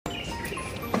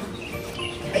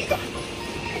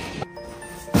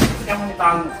讲我的答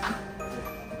案。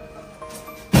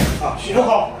啊，洗头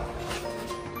好。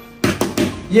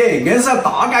耶，硬是要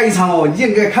大干一场哦！你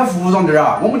应该开服装店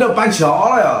啊，我们都搬家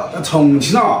了呀，到重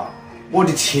庆了。我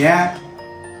的天，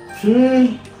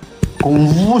共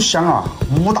5箱啊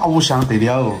，5大5箱得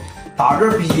了。大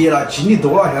二毕业了，经历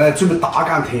多了，现在准备大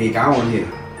干特干哦你。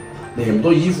那么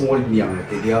多衣服，我的娘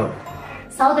得了。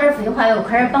少点废话哟，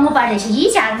快点帮我把那些衣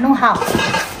架弄好。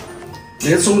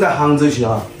那次我们在杭州去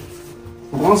哈，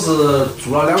不光是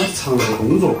做了2场那个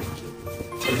工作，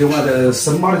而且我还在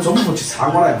省马的总部去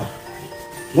参观了一下。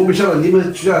我不晓得你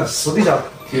们居然私底下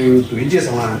就对接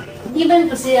上了。你们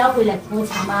不是要回来补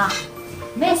偿吗？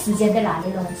没时间在那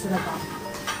里了，知道吧？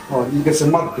哦，你跟省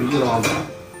马对接了吗？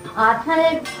啊，他就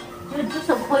只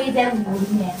是可以在屋里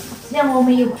面，只要我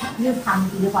们有场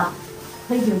地的话，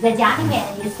可以就在家里面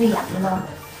也是一样的咯。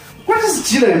关键是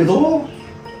寄那么多。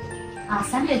啊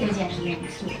，300多件是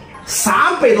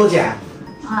300多件。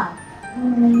啊，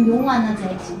用完了再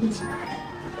寄回去。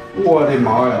我的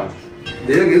妈呀，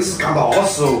那个硬是干大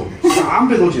事哦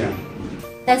，300多件。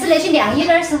但是那些晾衣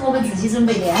杆是我们自己准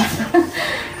备的，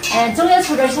总要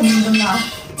出点成本啊。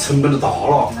成本都大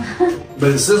了，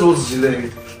门是做自己的。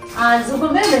啊，如果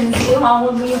没人手的话，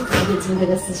我们也不会做这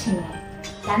个事情了。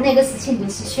但那个事情就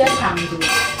是需要长度。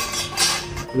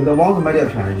就在网上买点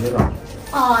便宜的。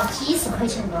哦，几十块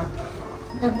钱个。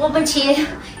那我们去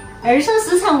二手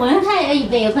市场问还要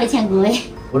100块钱贵。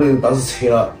我那倒是拆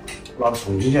了，拿到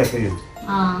重庆去还可以用。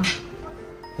啊。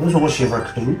都说我媳妇儿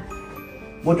坑，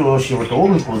我觉得媳妇儿多会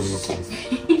过日子，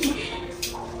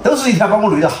都是一天把我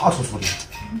累得哈戳戳的，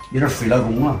有点废老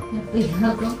公了。废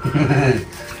老公。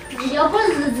要过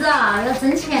日子啊，要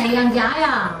挣钱养家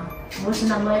呀，不是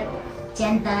那么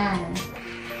简单。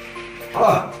好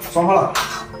了，装好了，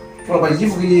我来把衣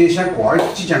服给你先挂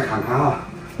几件看看哈。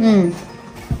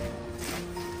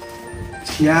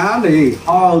天嘞，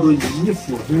好多衣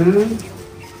服，那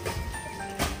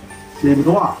么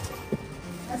多啊！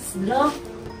是咯，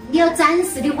你要展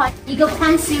示的话，一个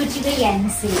款式有几个颜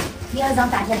色，你要让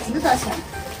大家知道噻。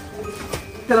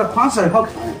这个款式还好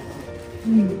看。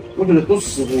我觉得都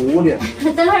适合我的。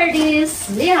等会儿你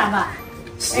试一下吧，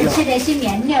而且那些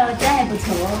面料这还不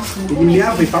错。给你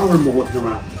免费当会儿模特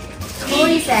嘛？可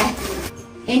以噻。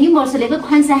哎，你莫说那个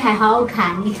款式还好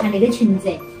看，你看那个裙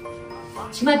子，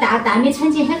起码大妹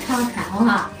穿起很好看哦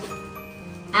哈。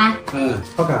啊？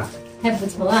好看。还不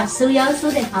错啊，手腰收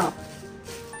得好。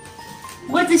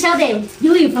我只晓得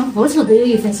有一份付出，都有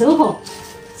一份收获。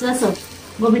所以说，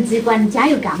我们只管加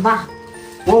油干吧。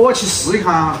我去试一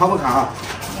看，好不好看啊？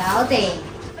要得，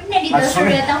本来你到时候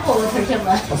要当模特去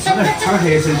嘛。穿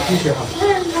黑色 T 恤哈。我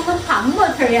们胖模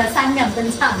特要闪亮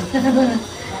登场。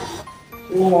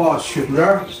哇去，这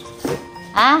儿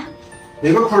啊，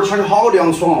那个裤儿穿的好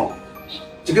凉爽哦，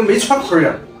就跟没穿裤儿一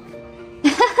样。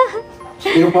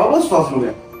那个包包是咋弄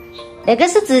的？那个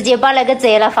是直接把那个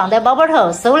折了放在包包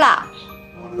头收纳。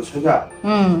那个穿起来。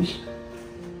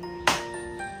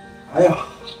哎呀。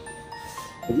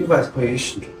衣服还是可以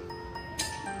行，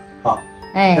好，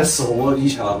很适合我以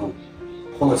前那种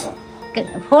polo衫。跟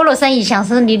polo衫一向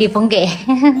是你的风格。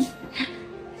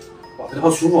哇，这个好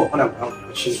舒服，好凉快，好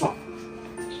清爽，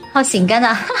好性感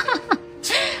啊！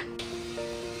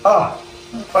啊，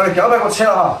把那胶带给我扯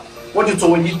了哈，我就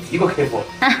作为你第一个客户。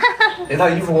这套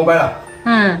衣服我买了。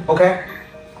OK，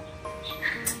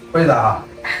 可以的哈。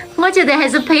我觉得还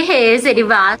是配黑色的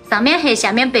吧，上面黑，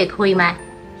下面白，可以吗？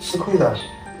是可以的。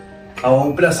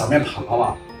我本来上面胖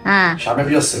嘛，下面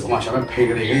比较瘦嘛，下面配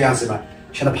个那个颜色嘛，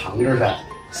显得胖一点噻。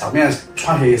上面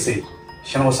穿黑色，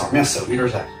显得我上面瘦一点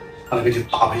噻。它那个就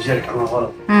搭配起来刚刚好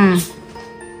了。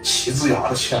气质一下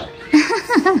都起来了。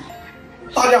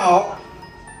大家好，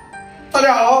大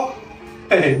家好，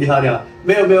嘿嘿，你好你好，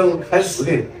没有开视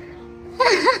频。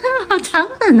好伤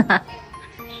人啊！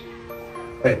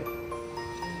对，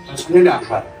穿点凉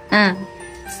快。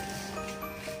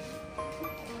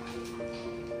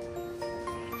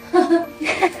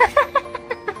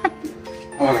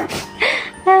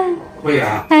可以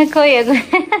啊，还可以。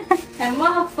太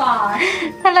麻烦，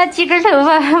他那几根头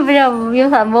发不知道有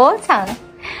啥抹长，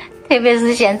特别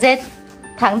是现在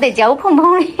烫得焦蓬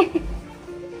蓬的。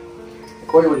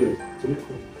可以，我觉得真的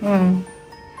可以。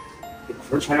这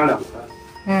裤儿穿要凉快。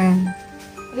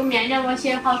这个面料我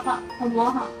写好摸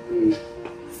哈。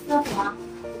舒服啊。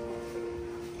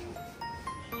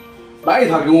买一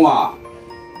套给我嘛。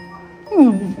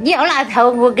你要拿套，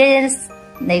我给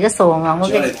那个说嘛，我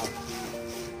给。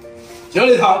就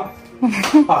那套。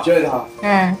好，就那套。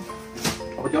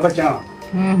我就把它讲了。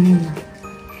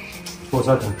多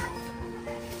少看？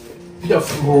比较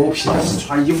符合我平时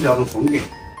穿衣服的那种风格。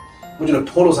我觉得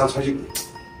polo衫穿起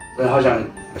人好像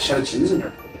显得精神点。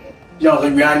要是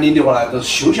园林的话呢，都是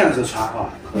休闲的时候穿哈。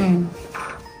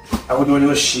哎，我觉得那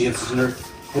个鞋子有点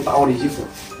不搭我的衣服。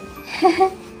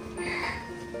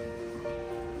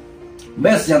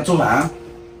没时间煮饭，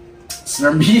吃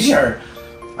点米线儿，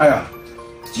哎呀，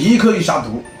第一口一下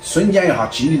肚，瞬间一下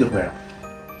精力就回来了。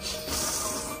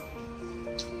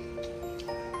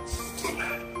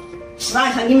是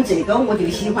啊，像你们这个我就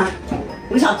喜欢，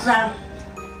为啥子啊？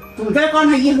杜点儿管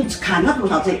他以后去看他做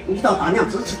啥子，你到大娘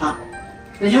支持他。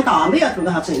就像大妹要做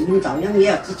个啥子，你们照样也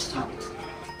要支持他。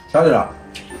晓得了，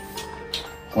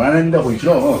过两天你得回去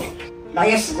了哦。那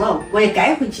也是哦，我也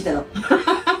该回去的了。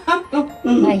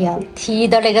哎呀，提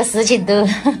到那个事情都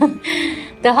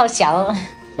都好笑。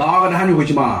哪个喊你回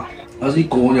去嘛？那是你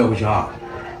个人要回去哈。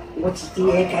我自己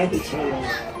也该回去了，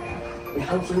有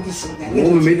好久的时间。我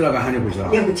们没得那个喊你回去了。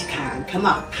你回去看看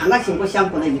嘛，看那些我想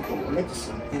过来一个的就是，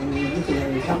一个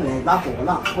人想回来哪个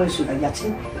了，我也睡到家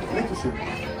称，那就行，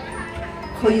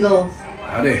可以喽。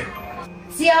好的。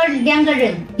只要两个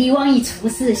人力往一处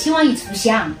使，心往一处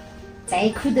想，再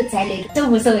苦的再累都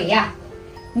无所谓呀。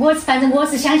反正我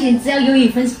是相信，只要有一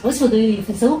份付出，都有一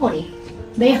份收获的。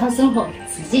美好生活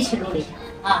自己去努力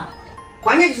啊！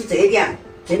关键就是这一点，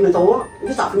这么多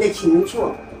你咋分得清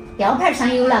楚？吊牌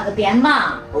上有那个编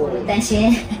码，不用担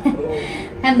心。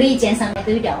它每一件上面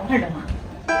都有吊牌的嘛。